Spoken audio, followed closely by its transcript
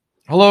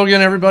Hello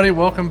again, everybody.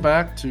 Welcome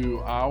back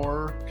to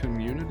our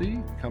community,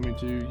 coming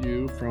to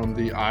you from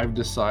the I've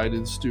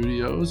Decided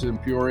Studios in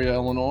Peoria,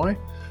 Illinois.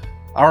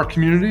 Our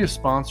community is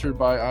sponsored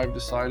by I've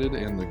Decided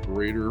and the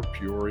Greater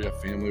Peoria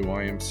Family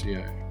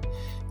YMCA.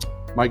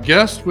 My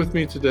guest with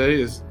me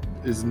today is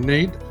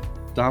Nate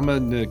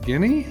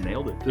Dominigini.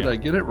 Nailed it. Did I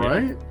get it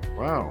right?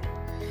 Wow.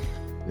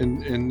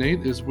 And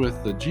Nate is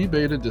with the G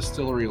Beta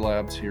Distillery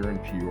Labs here in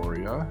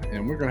Peoria,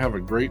 and we're going to have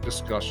a great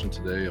discussion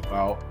today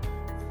about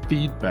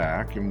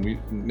feedback.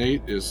 And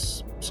Nate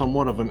is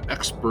somewhat of an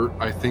expert,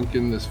 I think,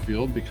 in this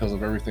field because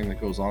of everything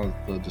that goes on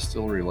at the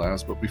Distillery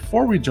Labs. But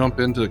before we jump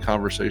into the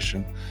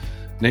conversation,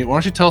 Nate, why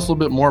don't you tell us a little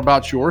bit more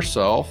about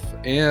yourself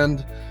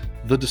and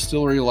the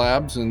Distillery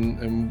Labs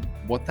and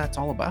what that's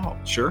all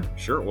about? Sure.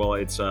 Well,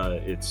 it's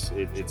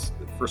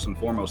first and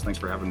foremost, thanks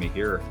for having me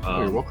here.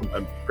 You're welcome.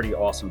 A pretty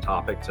awesome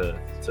topic to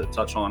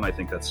touch on. I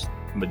think that's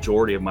the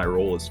majority of my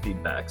role is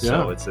feedback.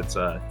 So Yeah. it's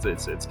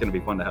going to be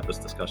fun to have this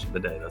discussion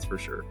today. That's for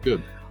sure.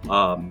 Good.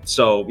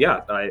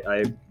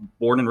 I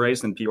born and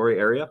raised in Peoria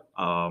area.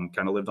 Kind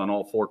of lived on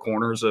all four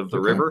corners of the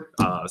Okay. river.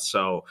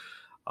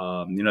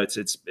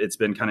 It's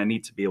been kind of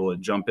neat to be able to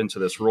jump into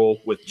this role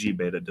with G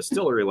Beta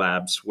Distillery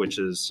Labs, which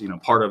is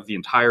part of the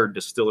entire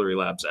Distillery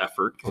Labs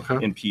effort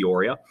Okay. in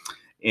Peoria.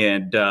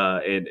 And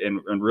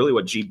really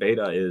what G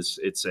Beta is,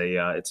 it's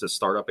a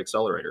startup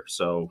accelerator.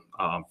 So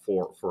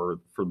for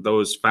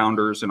those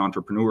founders and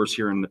entrepreneurs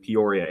here in the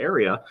Peoria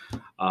area,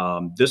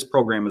 this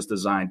program is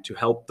designed to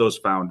help those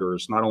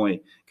founders not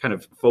only kind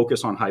of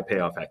focus on high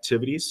payoff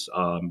activities,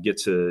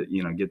 get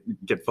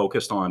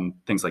focused on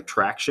things like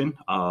traction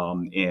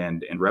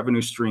and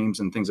revenue streams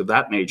and things of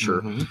that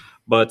nature, Mhm.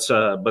 but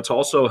to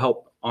also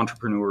help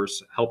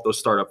entrepreneurs, help those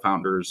startup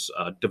founders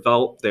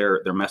develop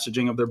their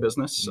messaging of their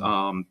business,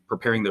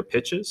 preparing their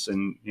pitches,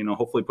 and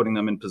hopefully putting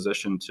them in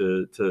position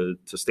to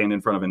stand in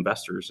front of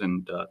investors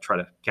and try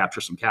to capture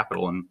some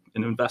capital and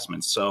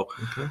investments. So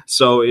Okay.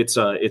 so it's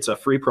a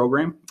free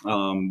program.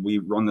 We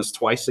run this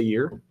twice a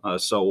year.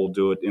 So we'll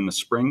do it in the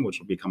spring, which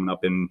will be coming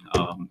up in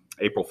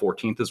April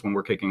 14th is when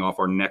we're kicking off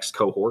our next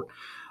cohort.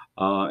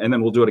 And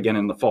then we'll do it again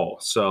in the fall.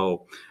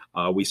 So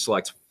we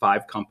select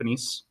 5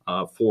 companies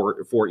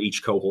for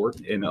each cohort,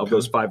 and of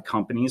those 5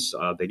 companies,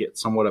 they get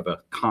somewhat of a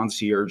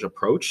concierge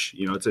approach.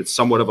 It's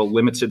somewhat of a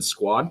limited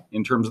squad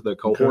in terms of the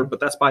cohort, Okay. but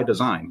that's by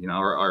design.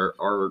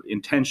 Our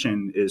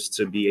intention is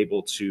to be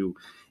able to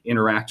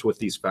interact with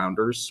these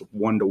founders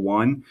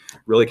one-to-one,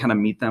 really kind of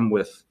meet them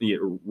with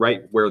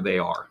right where they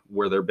are,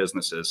 where their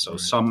business is. So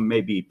some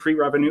may be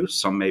pre-revenue,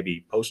 some may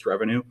be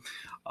post-revenue.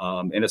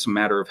 And it's a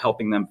matter of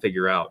helping them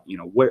figure out,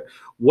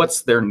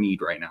 what's their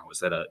need right now? Is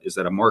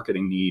that a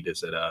marketing need?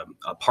 Is it a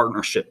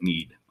partnership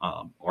need?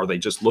 Are they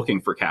just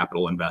looking for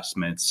capital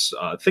investments?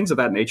 Things of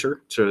that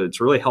nature to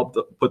really help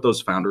put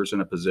those founders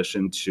in a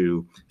position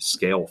to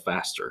scale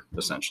faster,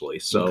 essentially.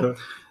 Okay.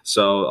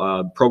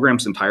 So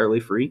program's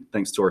entirely free,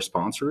 thanks to our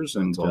sponsors.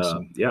 And That's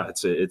awesome.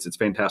 it's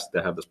fantastic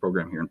to have this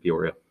program here in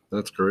Peoria.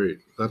 That's great.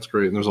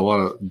 And there's a lot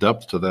of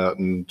depth to that.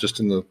 And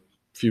just in the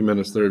few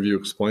minutes there of you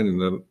explaining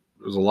that,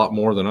 it was a lot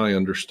more than I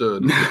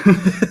understood.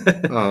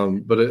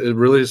 But it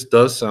really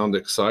does sound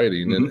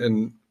exciting.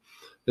 Mm-hmm.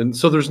 And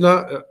so there's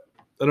not,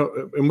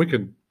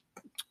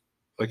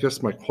 I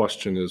guess my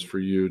question is for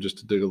you, just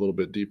to dig a little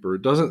bit deeper.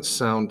 It doesn't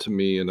sound to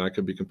me, and I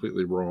could be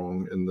completely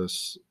wrong in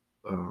this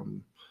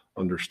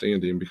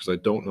understanding because I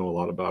don't know a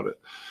lot about it,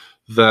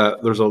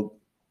 that there's a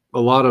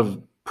lot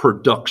of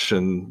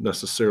production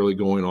necessarily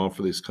going on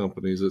for these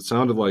companies. It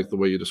sounded like the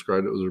way you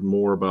described it was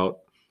more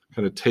about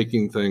kind of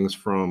taking things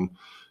from,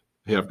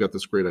 hey, I've got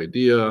this great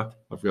idea,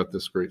 I've got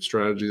this great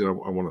strategy that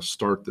I want to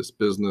start this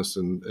business,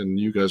 and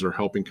you guys are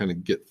helping kind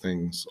of get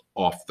things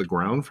off the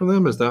ground for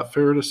them. Is that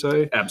fair to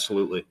say?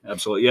 Absolutely.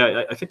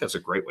 Yeah, I think that's a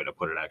great way to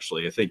put it,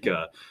 actually. I think,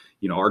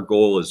 our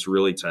goal is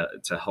really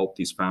to help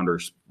these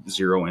founders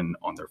zero in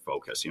on their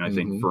focus. I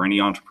think for any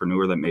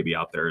entrepreneur that may be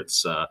out there,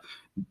 it's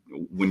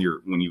when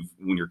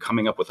you're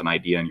coming up with an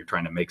idea and you're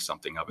trying to make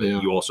something of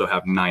it, you also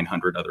have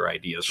 900 other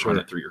ideas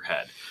running through your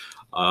head.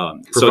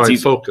 So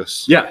it's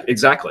focus. Yeah,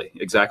 exactly.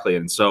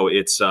 And so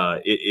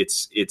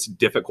it's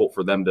difficult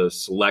for them to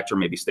select or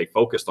maybe stay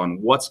focused on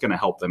what's going to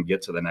help them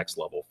get to the next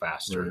level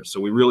faster. Right.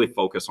 So we really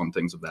focus on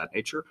things of that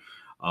nature.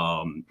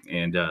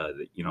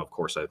 Of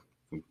course,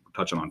 we're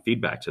touching on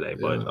feedback today,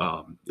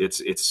 but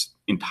it's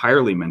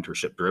entirely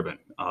mentorship driven.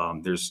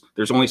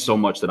 There's only so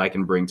much that I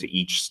can bring to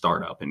each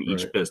startup and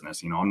each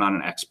business. I'm not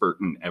an expert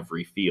in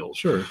every field.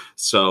 Sure.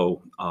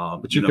 So,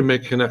 but you can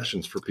make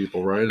connections for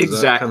people, right? Is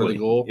exactly. that kind of the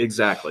goal?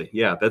 Exactly.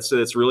 Yeah.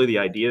 That's really the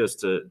idea, is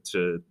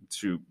to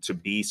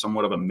be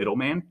somewhat of a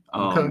middleman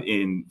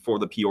for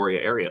the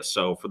Peoria area.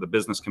 So for the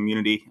business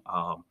community,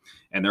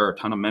 and there are a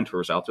ton of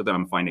mentors out there that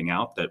I'm finding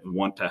out that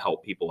want to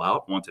help people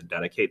out, want to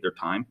dedicate their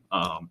time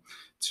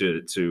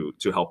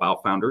to help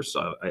out founders.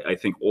 I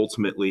think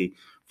ultimately,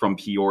 from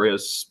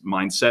Peoria's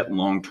mindset,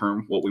 long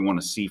term, what we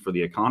want to see for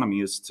the economy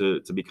is to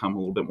become a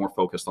little bit more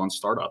focused on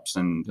startups.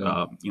 And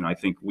I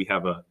think we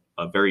have a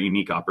a very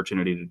unique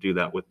opportunity to do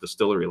that with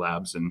Distillery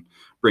Labs and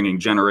bringing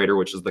Generator,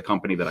 which is the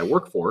company that I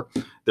work for.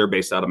 They're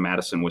based out of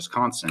Madison,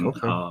 Wisconsin.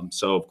 Okay.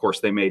 So of course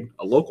they made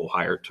a local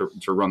hire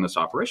to run this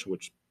operation,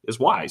 which is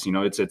wise. You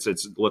know,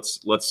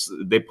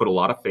 they put a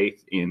lot of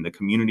faith in the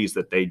communities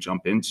that they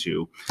jump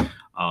into,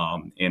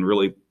 and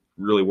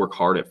really work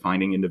hard at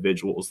finding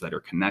individuals that are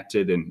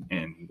connected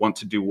and want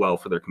to do well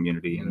for their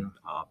community. And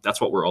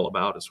that's what we're all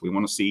about, is we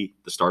want to see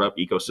the startup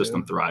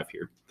ecosystem thrive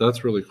here.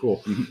 That's really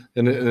cool. Mhm.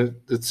 And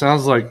it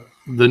sounds like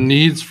the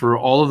needs for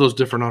all of those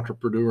different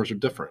entrepreneurs are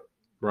different,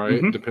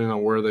 right? Mhm. Depending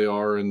on where they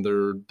are in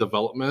their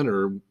development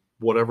or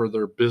whatever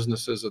their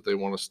business is that they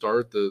want to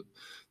start, the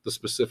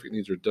specific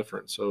needs are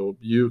different. So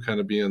you kind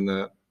of being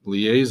that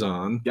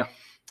liaison Yeah.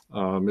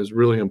 is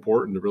really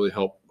important to really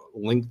help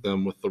link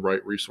them with the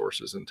right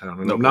resources in town.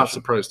 And No I'm not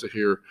question. surprised to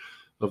hear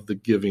of the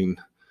giving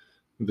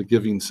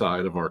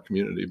side of our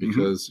community, Mm-hmm.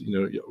 because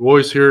you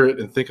always hear it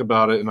and think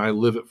about it, and I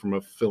live it from a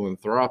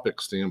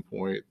philanthropic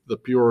standpoint. The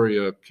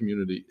Peoria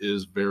community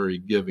is very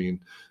giving,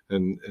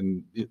 and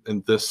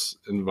in this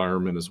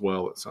environment as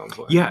well, it sounds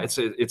like. Yeah,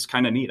 it's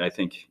kind of neat. I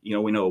think,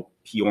 we know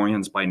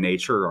Peorians by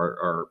nature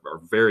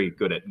are very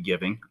good at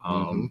giving.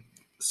 Mhm.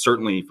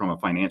 Certainly from a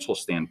financial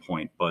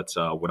standpoint, but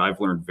what I've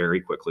learned very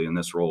quickly in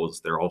this role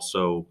is they're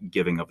also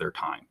giving of their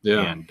time,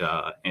 Yeah.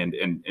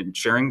 and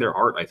sharing their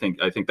art. I think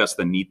that's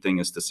the neat thing,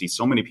 is to see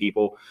so many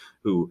people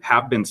who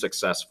have been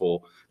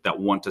successful that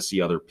want to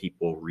see other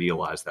people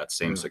realize that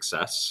same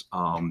success,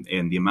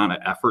 and the amount of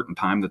effort and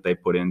time that they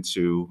put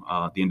into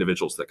the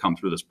individuals that come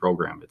through this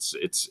program.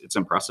 It's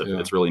impressive. Yeah.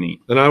 It's really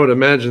neat. And I would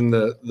imagine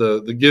that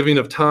the giving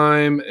of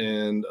time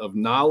and of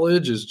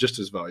knowledge is just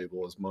as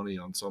valuable as money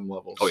on some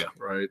levels. Oh, yeah.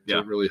 Right.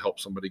 Yeah. To really help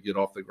somebody get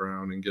off the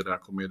ground and get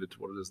acclimated to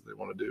what it is they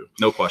want to do.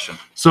 No question.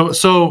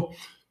 So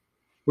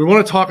we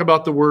want to talk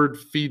about the word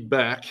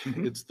feedback.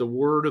 Mhm. It's the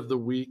word of the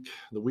week,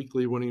 the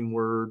weekly winning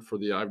word for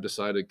the I've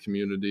Decided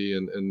community.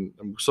 And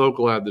I'm so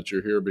glad that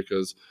you're here,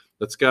 because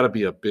that's got to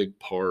be a big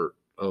part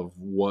of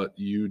what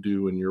you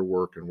do in your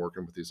work and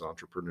working with these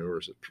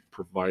entrepreneurs, at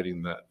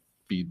providing that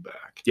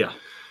feedback. Yeah.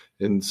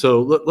 And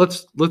so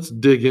let's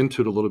dig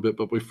into it a little bit.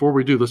 But before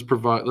we do, let's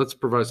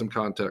provide some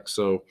context.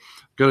 So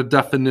I've got a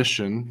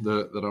definition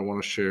that I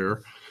want to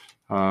share,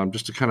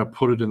 just to kind of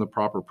put it in the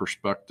proper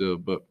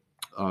perspective. But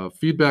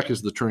feedback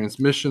is the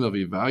transmission of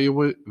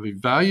evaluative,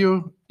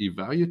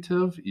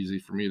 easy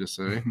for me to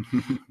say,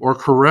 or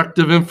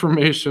corrective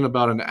information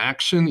about an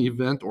action,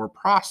 event, or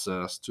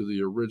process to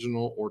the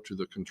original or to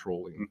the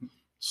controlling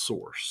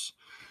source.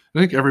 I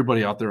think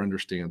everybody out there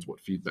understands what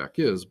feedback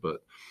is,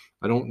 but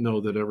I don't know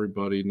that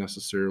everybody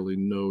necessarily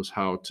knows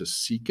how to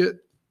seek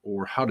it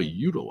or how to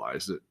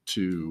utilize it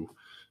to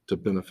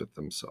benefit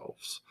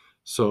themselves.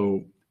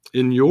 So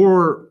in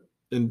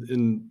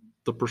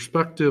the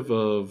perspective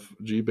of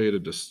G-Beta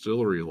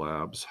Distillery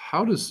Labs,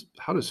 how does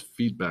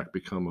feedback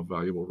become a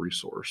valuable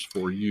resource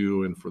for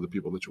you and for the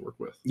people that you work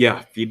with? Yeah,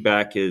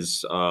 feedback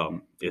is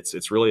it's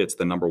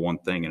the number one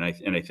thing, and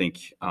I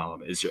think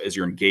as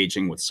you're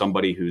engaging with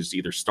somebody who's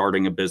either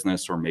starting a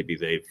business, or maybe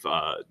they're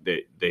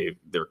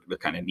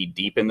kind of knee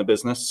deep in the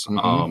business.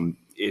 Mhm.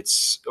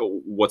 It's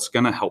what's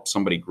going to help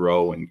somebody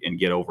grow and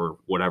get over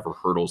whatever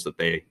hurdles that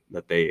they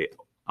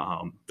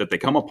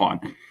come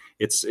upon.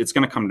 It's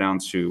going to come down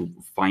to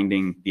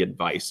finding the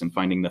advice and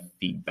finding the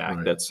feedback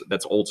Right.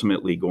 that's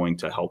ultimately going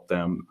to help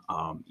them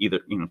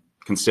either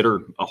consider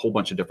a whole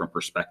bunch of different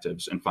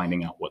perspectives and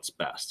finding out what's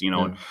best.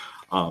 Yeah.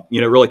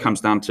 It really comes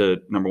down to,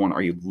 number one,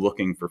 are you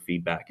looking for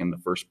feedback in the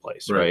first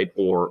place, Right. right?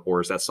 Or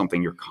is that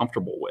something you're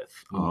comfortable with?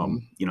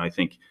 Mhm. I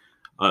think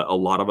a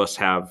lot of us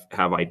have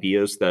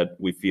ideas that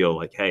we feel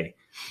like, hey,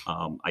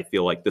 I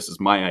feel like this is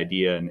my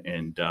idea,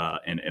 and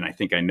I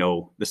think I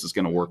know this is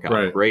going to work out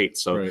Right. great.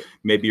 So Right.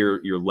 maybe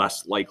you're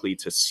less likely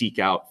to seek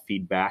out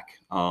feedback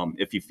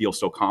if you feel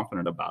so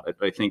confident about it.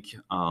 I think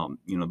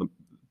the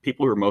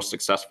people who are most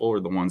successful are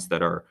the ones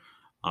that are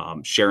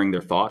sharing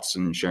their thoughts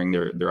and sharing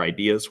their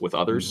ideas with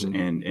others,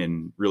 Mhm.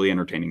 and really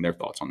entertaining their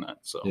thoughts on that.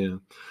 So Yeah.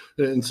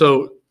 And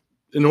so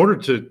in order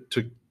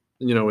to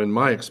in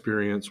my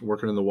experience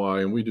working in the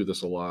Y, and we do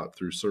this a lot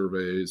through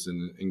surveys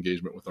and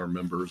engagement with our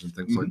members and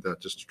things like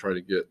that, just to try to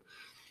get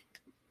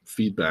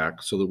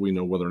feedback so that we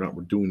know whether or not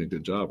we're doing a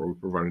good job or we're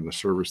providing the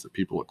service that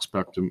people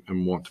expect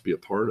and want to be a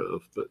part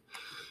of. But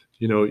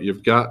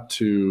you've got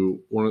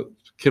to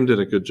Kim did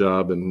a good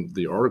job in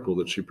the article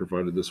that she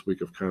provided this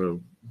week of kind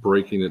of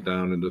breaking it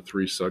down into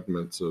 3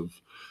 segments of,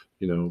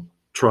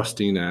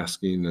 trusting,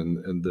 asking,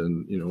 and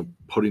then,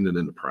 putting it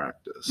into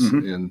practice.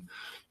 Mhm. And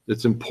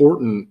it's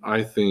important,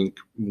 I think,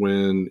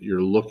 when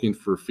you're looking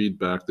for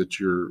feedback, that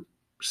you're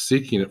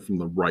seeking it from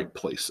the right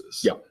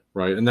places. Yeah.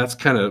 Right. And that's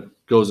kind of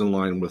goes in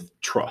line with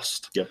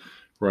trust. Yep.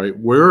 Right.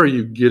 Where are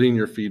you getting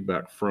your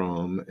feedback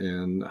from,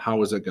 and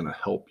how is it going to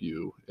help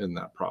you in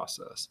that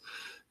process?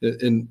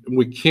 And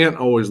we can't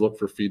always look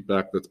for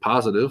feedback that's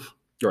positive,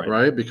 Right.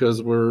 right?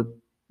 Because we're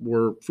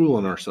we're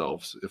fooling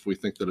ourselves if we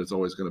think that it's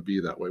always going to be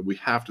that way. We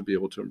have to be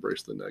able to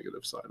embrace the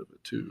negative side of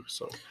it too.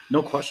 So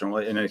No question.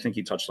 Well, and I think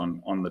you touched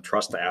on the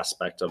trust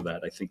aspect of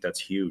that. I think that's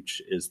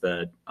huge, is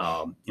that,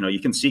 you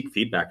can seek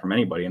feedback from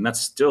anybody, and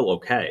that's still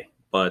okay.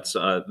 But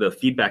the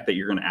feedback that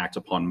you're going to act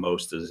upon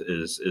most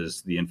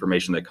is the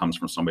information that comes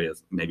from somebody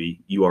that maybe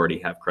you already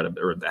have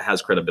or that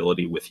has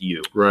credibility with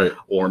you, right.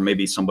 or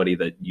maybe somebody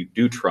that you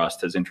do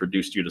trust has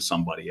introduced you to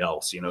somebody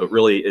else.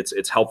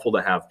 It's helpful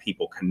to have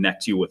people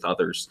connect you with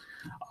others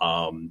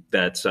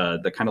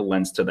that kind of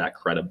lends to that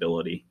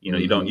credibility.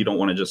 You don't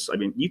want to just. I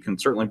mean, you can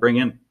certainly bring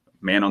in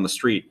man on the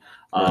street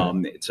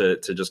to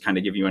just kind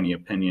of give you any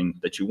opinion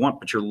that you want,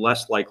 but you're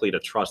less likely to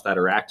trust that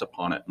or act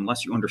upon it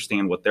unless you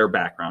understand what their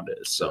background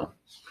is. So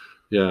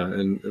yeah,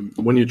 and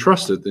when you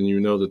trust it, then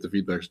you know that the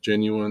feedback's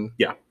genuine.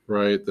 Yeah.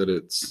 Right. That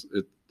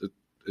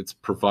it's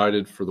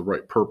provided for the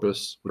right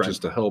purpose, which is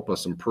to help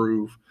us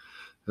improve,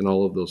 and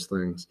all of those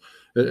things.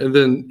 And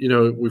then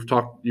you've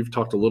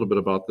talked a little bit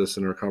about this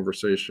in our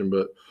conversation,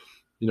 but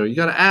you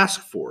got to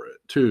ask for it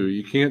too.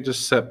 You can't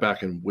just sit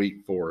back and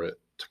wait for it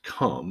to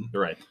come.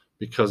 Right.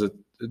 Because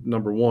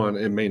number one,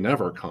 it may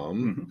never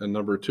come, and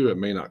number two, it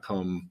may not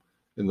come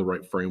in the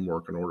right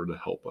framework in order to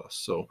help us.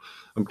 So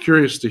I'm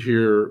curious to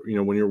hear,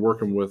 when you're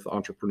working with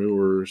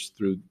entrepreneurs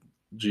through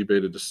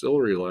G-Beta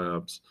Distillery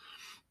Labs,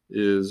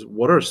 is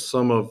what are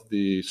some of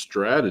the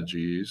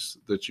strategies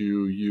that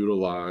you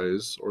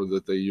utilize or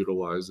that they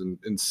utilize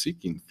in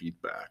seeking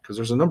feedback? Because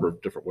there's a number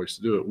of different ways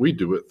to do it. We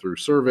do it through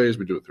surveys,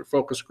 we do it through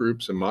focus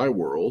groups in my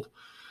world.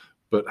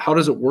 But how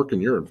does it work in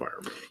your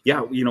environment?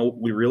 Yeah,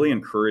 we really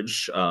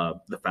encourage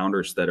the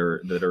founders that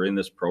are in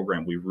this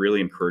program. We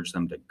really encourage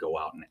them to go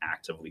out and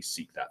actively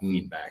seek that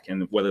feedback,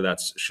 and whether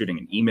that's shooting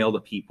an email to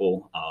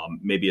people,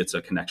 maybe it's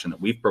a connection that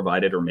we've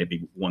provided, or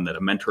maybe one that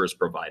a mentor has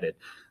provided.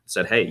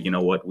 Said, hey, you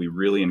know what? We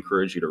really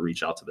encourage you to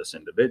reach out to this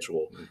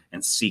individual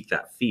and seek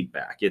that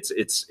feedback.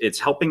 It's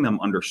helping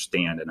them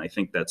understand, and I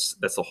think that's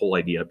the whole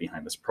idea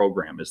behind this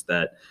program, is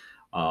that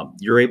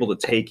you're able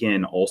to take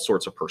in all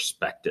sorts of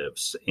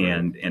perspectives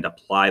and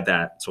apply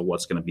that to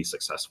what's going to be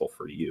successful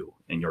for you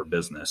and your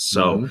business.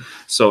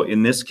 So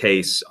in this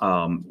case,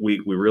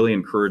 we really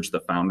encourage the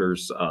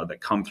founders that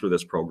come through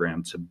this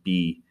program to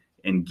be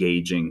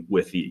engaging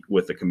with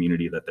the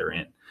community that they're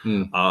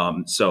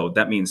in. So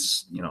that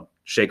means,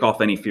 shake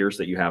off any fears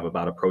that you have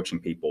about approaching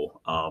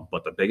people.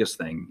 But the biggest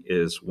thing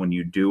is, when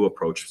you do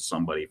approach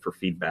somebody for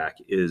feedback,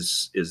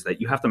 is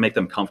that you have to make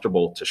them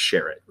comfortable to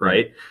share it,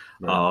 right?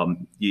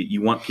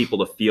 You want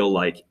people to feel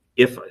like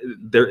if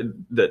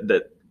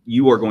that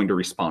you are going to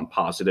respond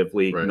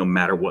positively, no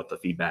matter what the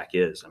feedback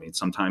is. I mean,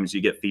 sometimes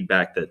you get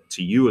feedback that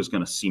to you is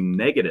going to seem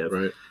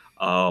negative,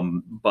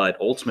 but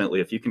ultimately,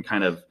 if you can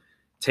kind of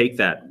take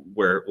that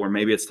where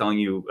maybe it's telling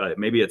you,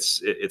 maybe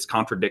it's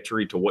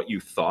contradictory to what you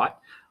thought.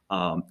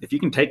 If you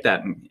can take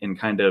that and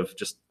kind of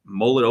just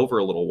mull it over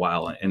a little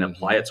while and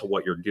apply it to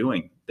what you're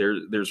doing,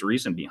 there's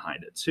reason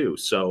behind it too.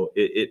 So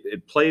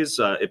it plays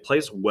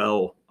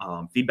well.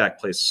 Feedback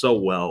plays so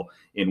well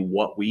in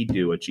what we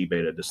do at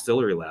G-Beta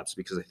Distillery Labs,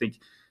 because I think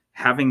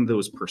having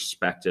those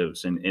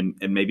perspectives and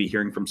maybe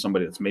hearing from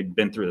somebody that's maybe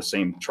been through the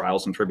same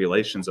trials and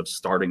tribulations of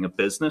starting a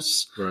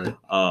business,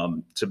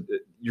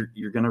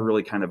 you're going to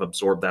really kind of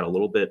absorb that a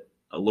little bit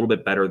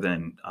better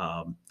than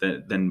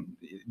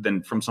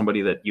from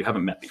somebody that you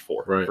haven't met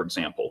before, for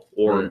example,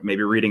 or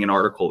maybe reading an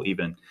article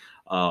even.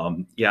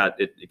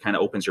 It kind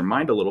of opens your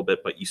mind a little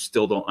bit, but you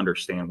still don't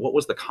understand what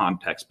was the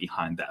context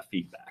behind that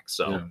feedback.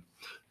 So,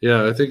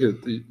 I think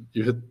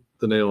you hit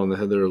the nail on the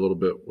head there a little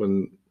bit,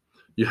 when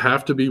you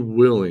have to be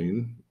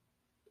willing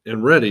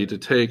and ready to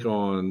take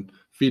on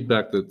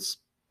feedback that's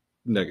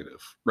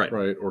negative,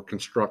 or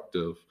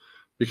constructive.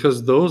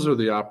 Because those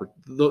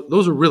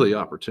are really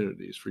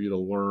opportunities for you to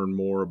learn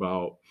more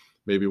about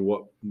maybe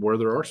where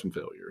there are some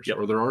failures,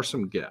 or there are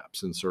some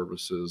gaps in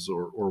services,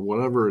 or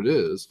whatever it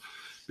is,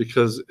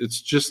 because it's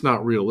just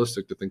not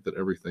realistic to think that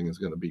everything is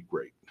going to be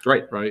great.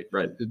 Right.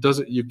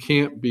 You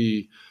can't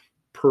be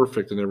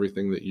perfect in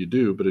everything that you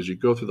do, but as you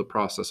go through the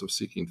process of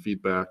seeking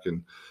feedback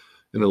and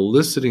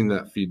eliciting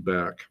that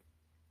feedback,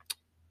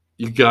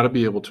 you got to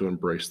be able to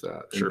embrace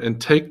that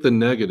and take the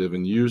negative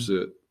and use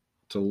it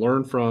to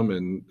learn from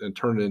and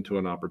turn it into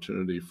an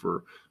opportunity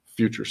for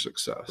future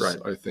success,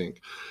 I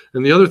think.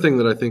 And the other thing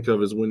that I think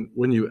of is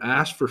when you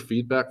ask for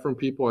feedback from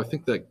people, I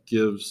think that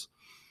gives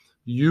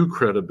you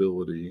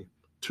credibility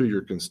to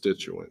your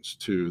constituents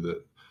too,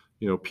 that,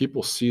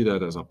 people see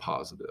that as a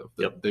positive,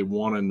 that they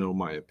want to know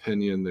my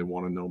opinion, they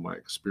want to know my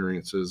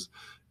experiences.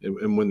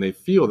 And when they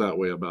feel that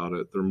way about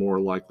it, they're more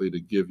likely to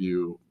give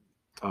you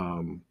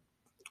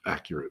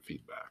accurate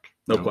feedback.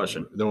 No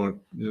question. They're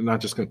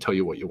not just going to tell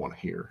you what you want to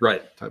hear.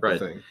 Type of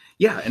thing.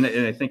 Yeah. And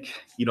I think,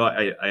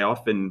 I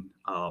often,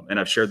 and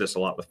I've shared this a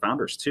lot with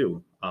founders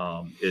too,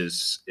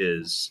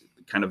 is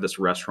kind of this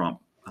restaurant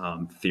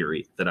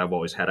theory that I've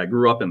always had. I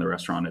grew up in the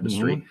restaurant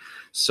industry.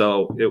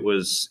 So it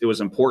was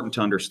important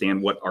to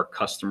understand what our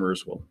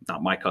customers, well,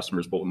 not my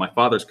customers, but what my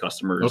father's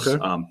customers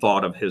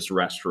thought of his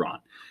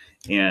restaurant.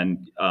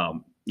 And,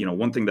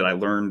 one thing that I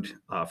learned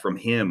from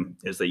him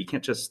is that you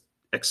can't just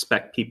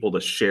expect people to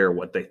share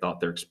what they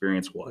thought their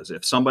experience was.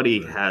 If somebody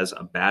Right. has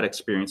a bad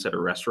experience at a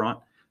restaurant,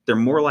 they're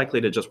more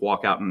likely to just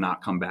walk out and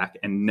not come back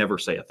and never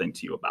say a thing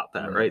to you about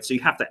that, Right. right? So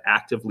you have to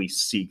actively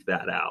seek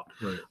that out.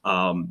 Right.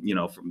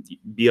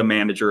 Be a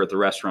manager at the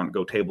restaurant,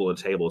 go table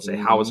to table, say,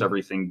 how is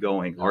everything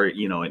going? Yep. Or,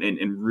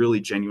 and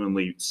really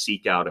genuinely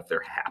seek out if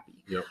they're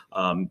happy. Yep.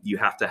 You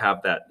have to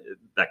have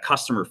that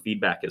customer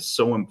feedback is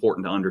so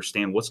important to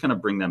understand what's going to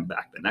bring them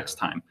back the next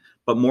time.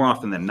 But more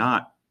often than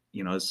not,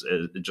 it's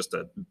just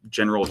a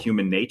general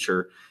human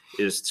nature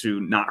is to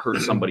not hurt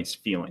somebody's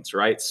feelings,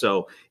 right?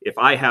 So if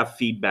I have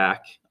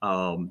feedback,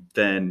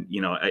 then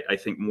I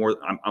think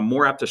I'm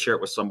more apt to share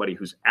it with somebody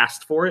who's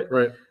asked for it,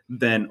 Right.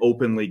 than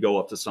openly go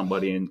up to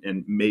somebody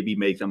and maybe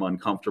make them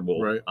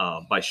uncomfortable, Right.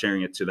 By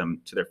sharing it to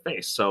their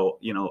face. So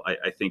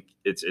I think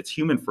it's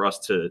human for us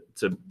to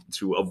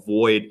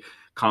avoid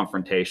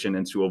confrontation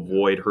and to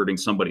avoid hurting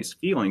somebody's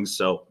feelings,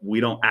 so we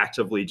don't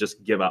actively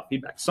just give out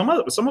feedback. Some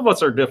of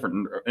us are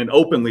different and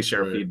openly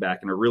share Right.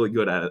 feedback and are really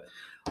good at it,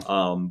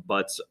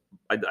 but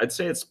I'd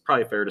say it's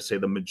probably fair to say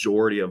the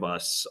majority of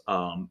us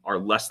are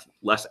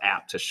less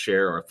apt to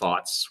share our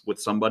thoughts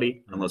with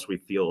somebody unless we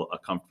feel a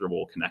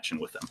comfortable connection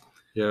with them.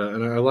 Yeah,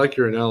 and I like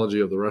your analogy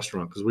of the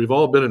restaurant, because we've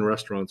all been in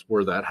restaurants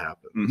where that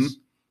happens. Mhm.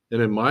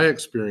 And in my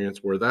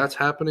experience, where that's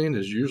happening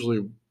is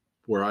usually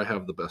where I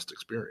have the best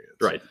experience.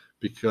 Right.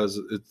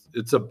 Because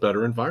it's a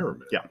better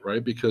environment. Yeah.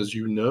 Right. Because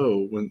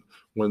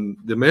when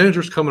the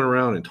manager's coming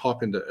around and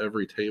talking to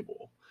every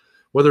table,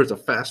 whether it's a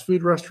fast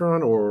food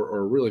restaurant or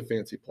a really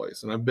fancy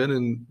place, and I've been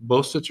in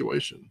both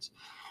situations,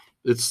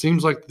 it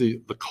seems like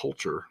the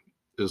culture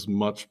is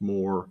much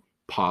more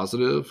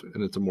positive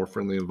and it's a more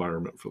friendly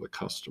environment for the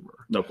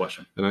customer. No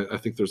question. And I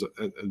think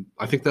and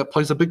I think that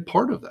plays a big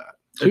part of that.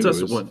 It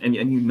does, is- and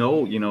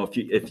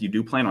if you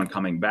do plan on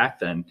coming back,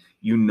 then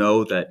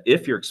that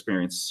if your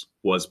experience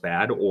was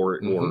bad or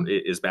Mhm.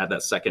 is bad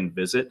that second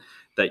visit,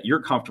 that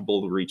you're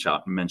comfortable to reach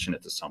out and mention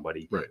it to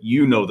somebody. Right.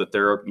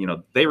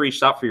 That they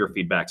reached out for your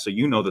feedback, so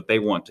that they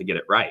want to get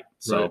it right.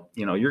 So Right.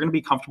 you're going to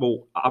be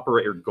comfortable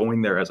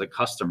going there as a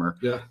customer,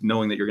 Yeah.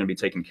 knowing that you're going to be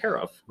taken care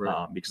of,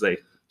 Right. because they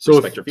So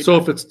respect your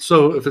feedback.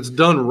 if it's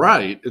done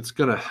right, it's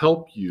going to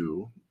help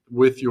you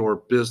with your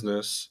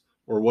business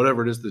or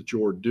whatever it is that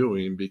you're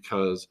doing,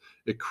 because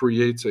it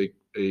creates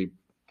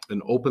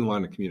an open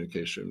line of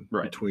communication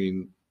Right.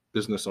 between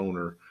business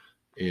owner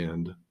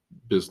and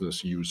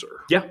business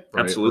user. Yeah, Right?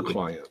 absolutely. Or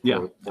client. Yeah,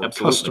 or absolutely.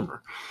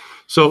 customer.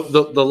 So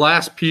the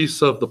last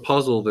piece of the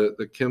puzzle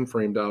that Kim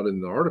framed out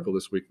in the article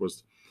this week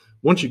was,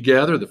 once you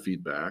gather the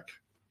feedback,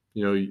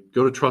 you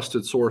go to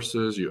trusted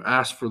sources, you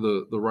ask for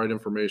the right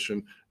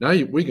information. Now what are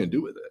you going to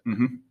do with it?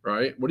 Mhm.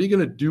 Right? What are you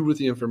going to do with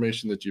the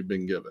information that you've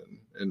been given?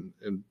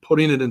 And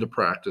putting it into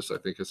practice, I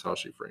think, is how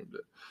she framed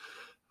it.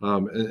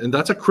 And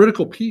that's a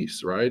critical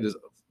piece, right? Is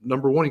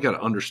number one, you got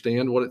to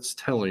understand what it's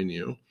telling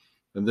you,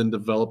 and then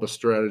develop a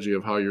strategy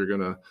of how you're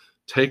going to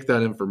take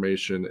that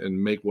information and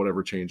make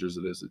whatever changes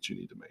it is that you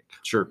need to make.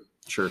 Sure.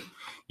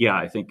 Yeah,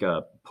 I think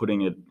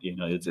putting it,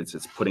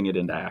 it's putting it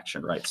into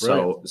action, right?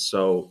 So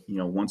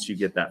once you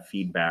get that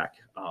feedback,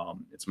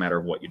 it's a matter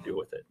of what you do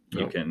with it.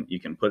 Yep. You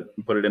can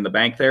put it in the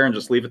bank there and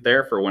just leave it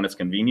there for when it's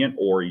convenient,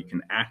 or you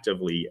can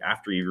actively,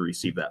 after you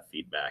receive that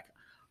feedback,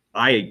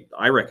 I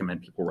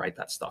recommend people write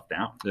that stuff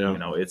down. Yeah.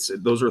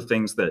 Those are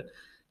things that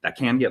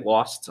can get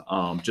lost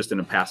just in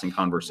a passing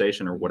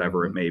conversation or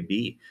whatever it may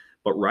be.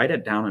 But write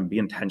it down and be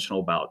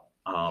intentional about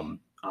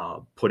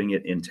putting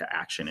it into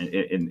action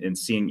and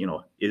seeing,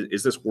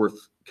 is this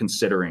worth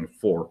considering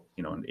for,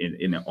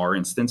 in our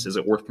instance, is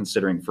it worth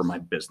considering for my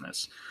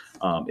business?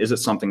 Is it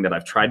something that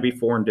I've tried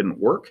before and didn't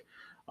work?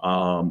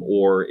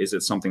 Or is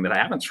it something that I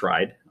haven't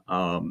tried?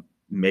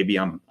 Maybe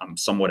I'm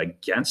somewhat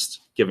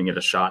against giving it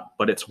a shot,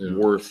 but it's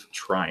worth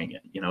trying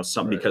it,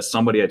 because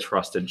somebody I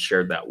trusted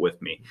shared that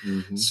with me.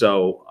 Mhm.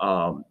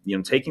 So,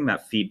 taking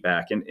that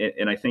feedback,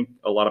 and I think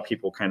a lot of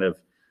people kind of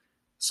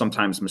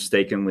sometimes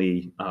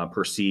mistakenly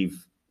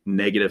perceive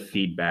negative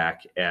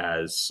feedback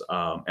as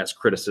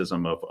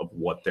criticism of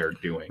what they're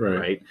doing,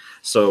 right?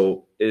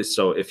 So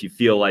if you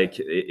feel like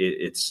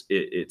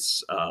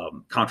it's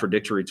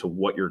contradictory to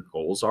what your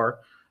goals are,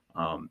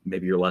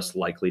 maybe you're less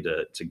likely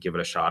to give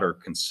it a shot or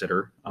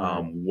consider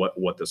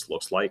what this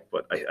looks like.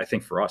 But I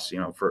think for us,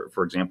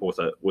 for example,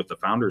 with the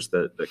founders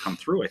that come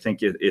through, I think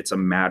it's a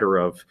matter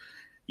of,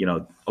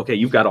 okay,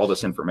 you've got all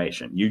this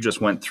information. You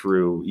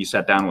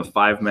sat down with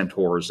 5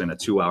 mentors in a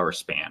 2-hour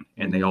span,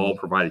 and they all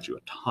provided you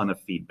a ton of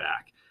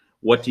feedback.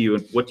 What do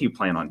you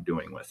plan on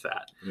doing with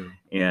that? Yeah.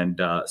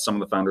 And some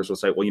of the founders will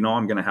say, well,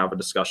 I'm going to have a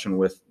discussion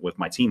with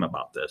my team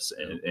about this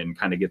and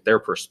kind of get their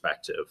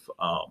perspective.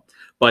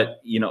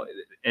 But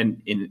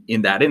and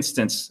in that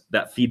instance,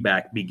 that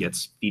feedback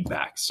begets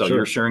feedback. So Sure.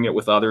 you're sharing it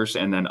with others,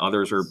 and then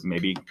others are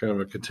maybe Kind of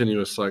a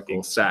continuous cycle.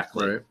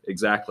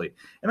 exactly.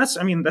 And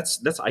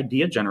that's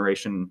idea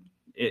generation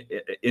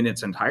in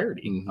its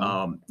entirety.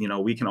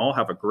 Mhm. We can all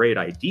have a great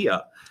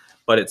idea,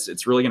 but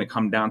it's really going to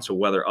come down to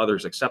whether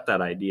others accept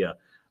that idea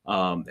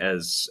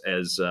as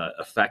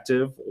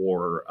effective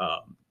or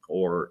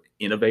or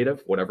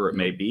innovative, whatever it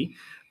may be.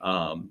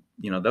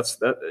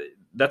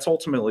 That's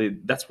ultimately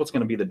that's what's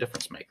going to be the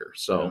difference maker.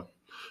 So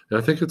yeah,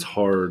 I think it's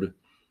hard,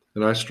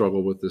 and I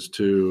struggle with this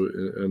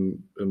too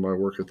in my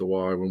work at the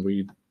Y when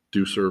we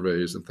do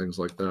surveys and things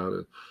like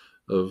that,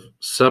 of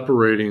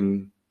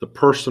separating the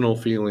personal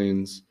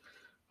feelings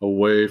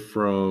away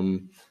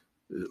from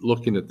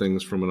looking at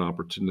things from an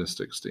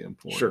opportunistic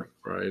standpoint. Sure.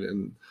 Right.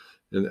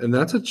 And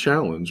that's a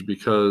challenge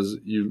because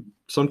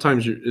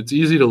sometimes it's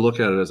easy to look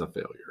at it as a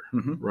failure,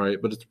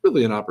 right? But it's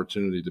really an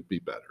opportunity to be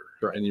better.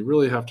 Right. And you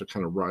really have to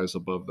kind of rise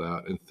above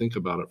that and think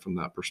about it from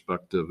that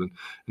perspective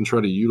and try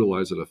to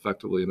utilize it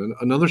effectively. And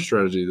another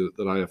strategy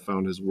that I have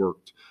found has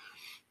worked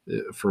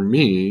for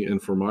me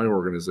and for my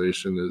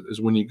organization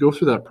is when you go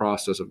through that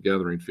process of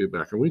gathering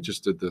feedback, and we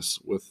just did this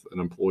with an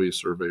employee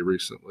survey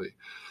recently,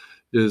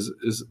 is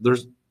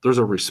there's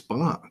a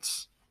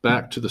response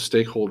back to the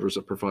stakeholders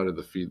that provided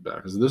the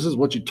feedback. This is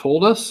what you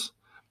told us,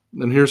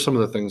 and here's some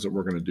of the things that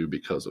we're going to do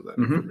because of that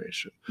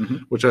information,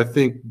 which I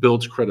think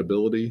builds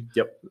credibility.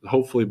 Yep.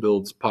 Hopefully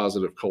builds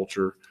positive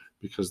culture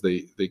because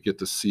they get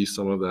to see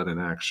some of that in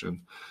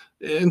action.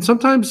 And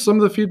sometimes some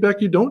of the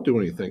feedback you don't do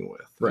anything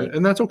with, right?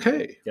 And that's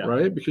okay, yeah.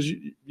 right? Because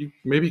you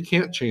maybe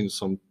can't change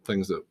some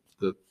things that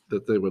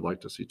they would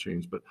like to see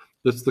changed, but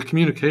it's the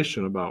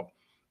communication about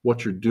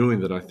what you're doing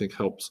that I think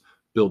helps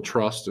build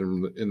trust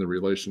in the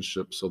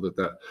relationship, so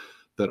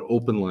that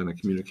open line of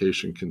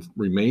communication can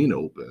remain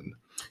open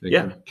and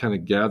can kind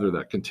of gather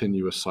that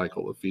continuous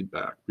cycle of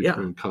feedback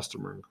between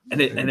customer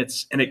and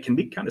it can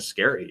be kind of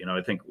scary.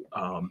 I think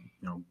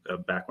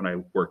back when I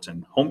worked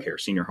in home care,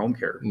 senior home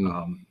care,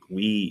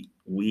 we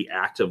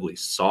actively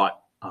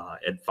sought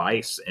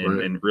advice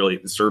and really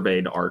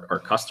surveyed our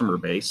customer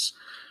base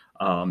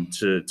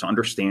to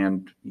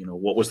understand,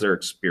 what was their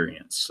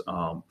experience.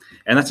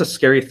 And that's a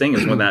scary thing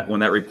is when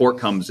that report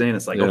comes in,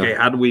 it's like, okay,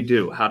 how did we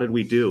do?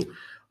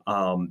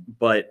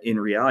 But in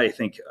reality,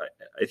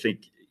 I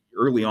think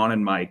early on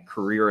in my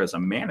career as a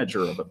manager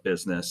of a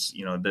business,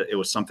 that it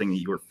was something that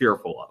you were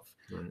fearful of.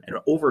 Right. And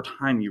over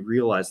time, you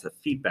realize that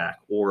feedback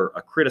or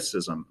a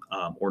criticism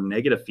or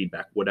negative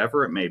feedback,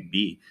 whatever it may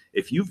be,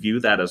 if you view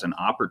that as an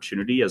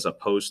opportunity as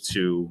opposed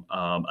to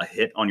a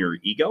hit on your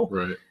ego,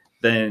 right,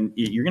 then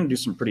you're going to do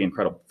some pretty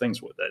incredible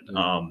things with it.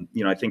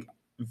 I think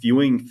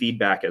viewing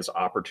feedback as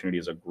opportunity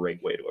is a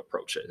great way to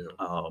approach it.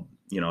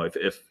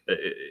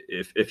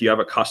 If you have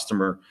a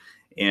customer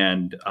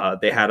and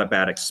they had a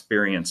bad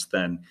experience,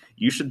 then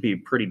you should be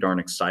pretty darn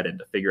excited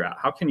to figure out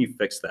how can you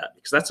fix that,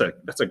 because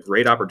that's a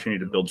great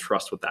opportunity to build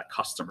trust with that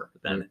customer.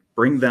 Then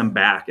bring them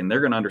back, and they're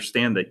going to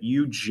understand that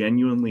you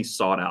genuinely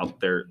sought out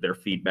their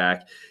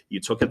feedback, you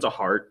took it to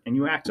heart, and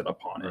you acted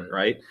upon it.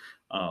 Right.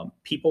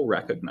 People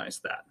recognize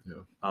that.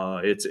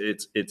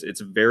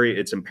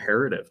 It's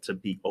imperative to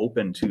be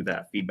open to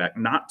that feedback,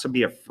 not to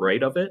be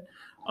afraid of it.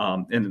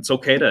 And it's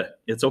okay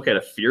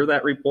to fear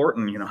that report.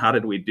 And how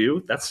did we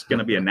do? That's going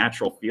to be a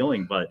natural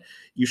feeling, but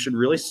you should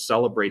really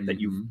celebrate that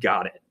you've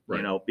got it.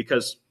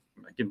 Because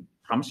I can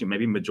promise you,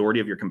 maybe majority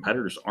of your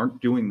competitors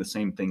aren't doing the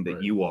same thing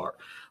that you are,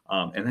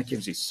 and that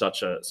gives you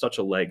such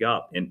a leg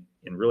up in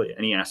really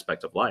any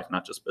aspect of life,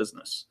 not just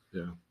business.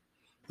 Yeah.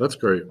 That's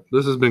great.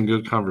 This has been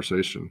good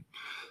conversation.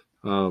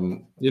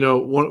 One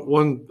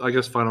I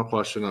guess final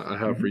question I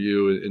have for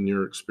you in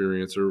your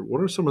experience, or what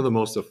are some of the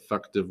most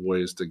effective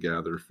ways to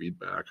gather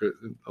feedback?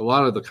 A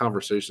lot of the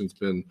conversation's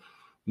been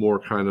more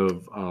kind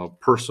of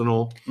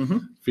personal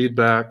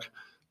feedback,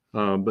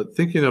 but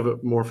thinking of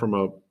it more from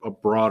a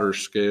broader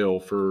scale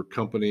for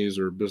companies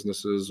or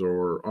businesses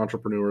or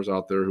entrepreneurs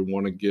out there who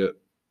want to get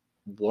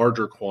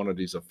larger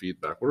quantities of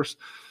feedback.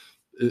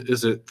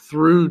 Is it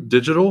through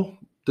digital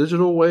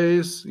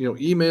ways,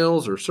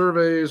 emails or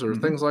surveys or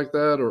things like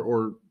that,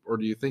 or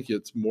do you think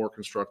it's more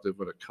constructive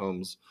when it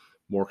comes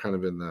more kind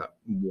of in that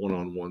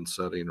one-on-one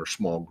setting or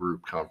small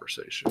group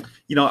conversation?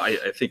 I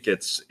think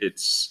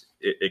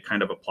it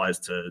kind of applies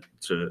to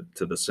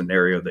the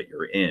scenario that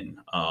you're in.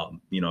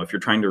 If you're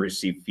trying to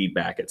receive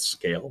feedback at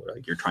scale,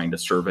 like you're trying to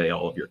survey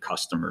all of your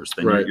customers,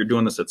 then you're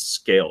doing this at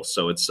scale.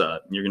 So it's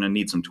you're going to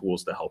need some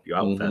tools to help you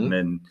out with that. And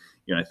then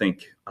I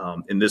think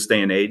in this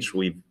day and age,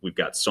 we've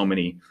got so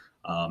many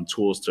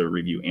tools to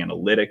review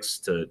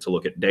analytics, to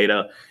look at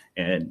data,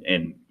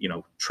 and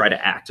try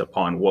to act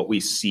upon what we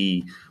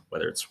see,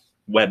 whether it's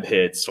web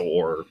hits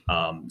or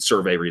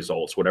survey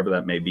results, whatever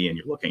that may be, and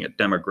you're looking at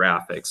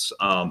demographics.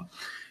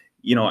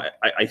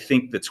 I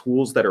think the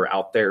tools that are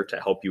out there to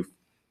help you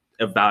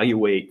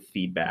evaluate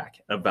feedback,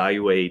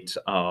 evaluate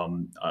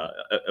some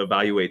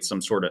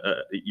sort of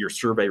your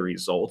survey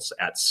results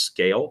at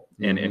scale,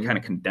 and kind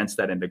of condense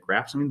that into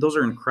graphs. I mean, those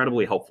are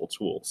incredibly helpful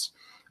tools.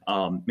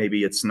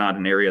 Maybe it's not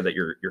an area that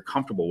you're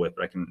comfortable with,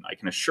 but I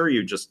can assure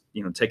you, just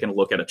taking a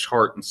look at a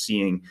chart and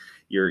seeing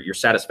your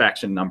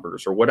satisfaction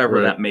numbers or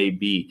whatever that may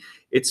be,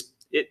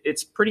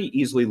 it's pretty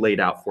easily laid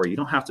out for you. You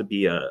don't have to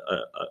be a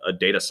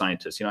data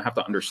scientist. You don't have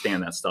to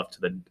understand that stuff to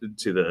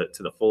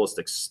the fullest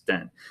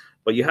extent,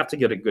 but you have to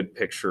get a good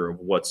picture of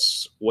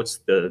what's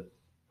the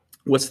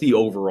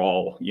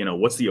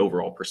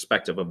overall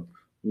perspective of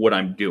what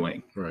I'm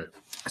doing. Right.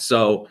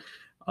 So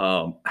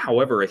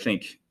However, I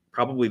think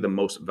probably the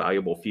most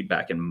valuable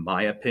feedback, in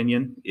my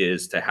opinion,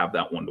 is to have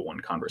that one-to-one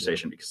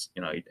conversation because,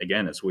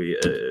 again, as we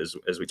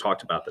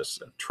talked about this,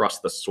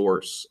 trust the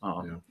source.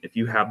 If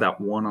you have that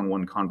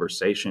one-on-one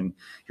conversation,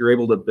 you're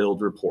able to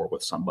build rapport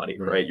with somebody,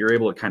 right? You're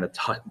able to kind of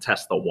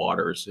test the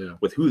waters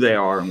with who they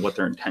are and what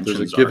their intentions are.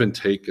 There's a give and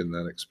take in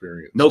that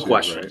experience. No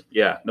question. Right?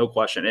 Yeah, no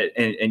question.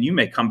 And you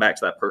may come back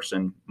to that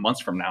person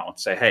months from now and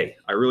say, hey,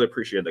 I really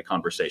appreciated the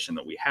conversation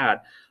that we had.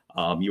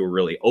 You were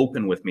really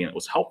open with me and it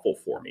was helpful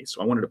for me. So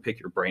I wanted to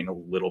pick your brain a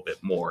little bit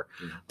more.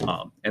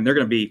 And they're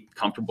going to be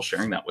comfortable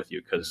sharing that with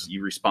you because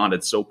you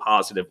responded so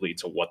positively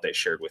to what they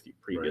shared with you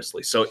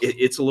previously. So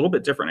it's a little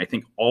bit different. I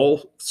think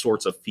all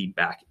sorts of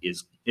feedback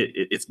it's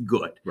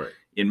good. Right.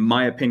 In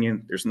my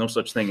opinion, there's no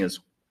such thing as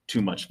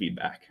too much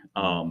feedback.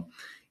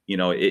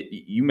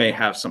 You may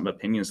have some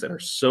opinions that are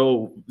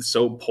so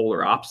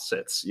polar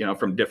opposites,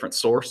 from different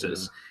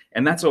sources.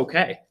 And that's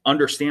okay.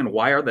 Understand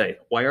why are they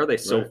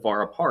so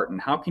far apart,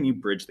 and how can you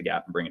bridge the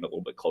gap and bring it a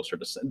little bit closer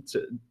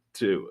to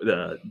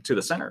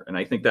the center? And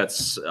I think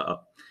that's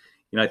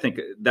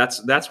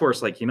that's where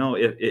it's like,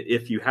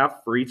 if you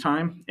have free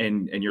time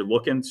and you're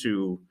looking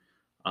to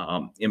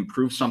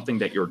improve something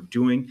that you're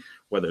doing,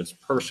 whether it's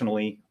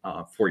personally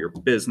for your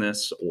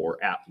business or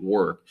at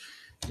work,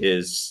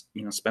 is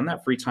spend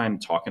that free time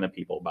talking to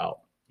people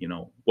about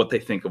what they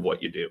think of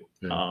what you do,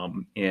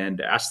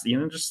 and ask,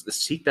 just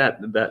seek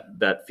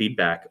that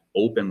feedback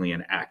openly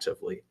and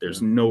actively.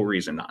 There's no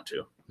reason not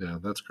to. Yeah,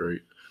 that's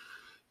great.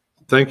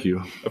 Thank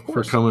you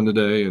for coming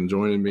today and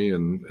joining me.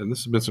 And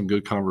this has been some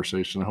good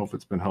conversation. I hope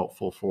it's been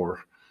helpful for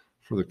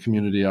the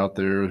community out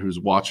there who's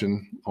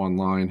watching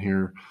online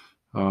here.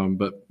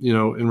 But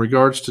in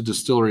regards to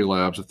Distillery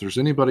Labs, if there's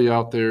anybody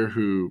out there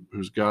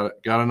who's got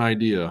an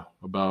idea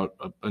about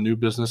a new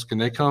business, can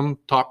they come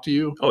talk to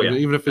you? Oh yeah,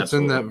 even if it's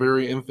absolutely. in that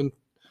very infant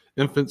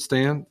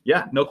stand.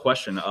 Yeah, no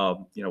question.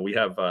 We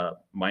have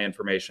my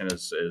information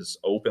is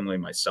openly,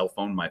 my cell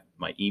phone, my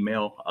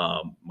email,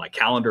 my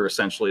calendar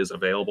essentially is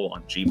available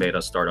on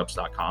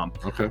gbetastartups.com.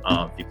 Okay.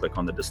 If you click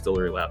on the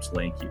Distillery Labs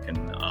link, you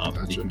can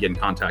get in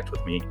contact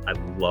with me. I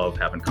love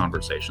having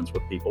conversations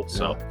with people.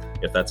 So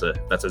if that's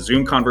a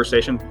Zoom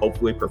conversation,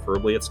 hopefully,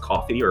 preferably it's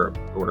coffee or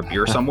a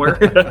beer somewhere.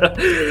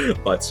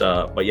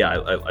 but yeah,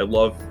 I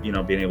love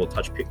being able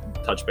to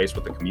touch base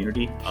with the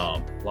community.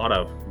 A lot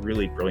of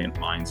really brilliant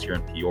minds here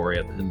in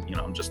Peoria that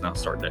I'm just now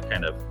starting to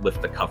kind of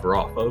lift the cover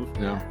off of.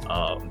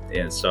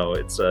 And so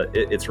it's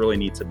really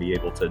neat to be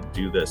able to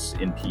do this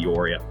in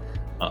Peoria,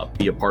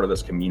 be a part of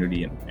this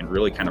community and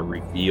really kind of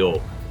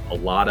reveal a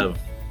lot of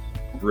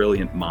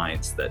brilliant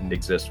minds that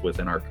exist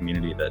within our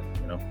community that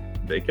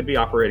they could be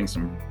operating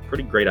some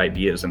pretty great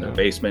ideas in their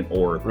basement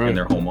or in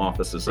their home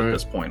offices at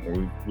this point,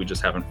 where we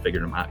just haven't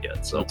figured them out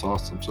yet. So that's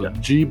awesome. So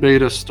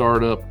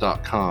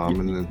gbetastartup.com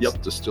and then it's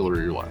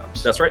Distillery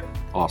Labs. That's right.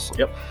 Awesome.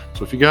 Yep.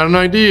 So if you got an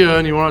idea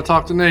and you want to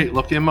talk to Nate,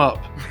 look him up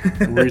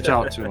and reach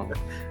out to him.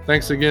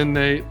 Thanks again,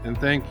 Nate. And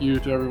thank you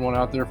to everyone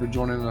out there for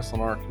joining us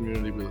on our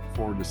community. We look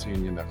forward to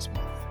seeing you next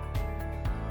month.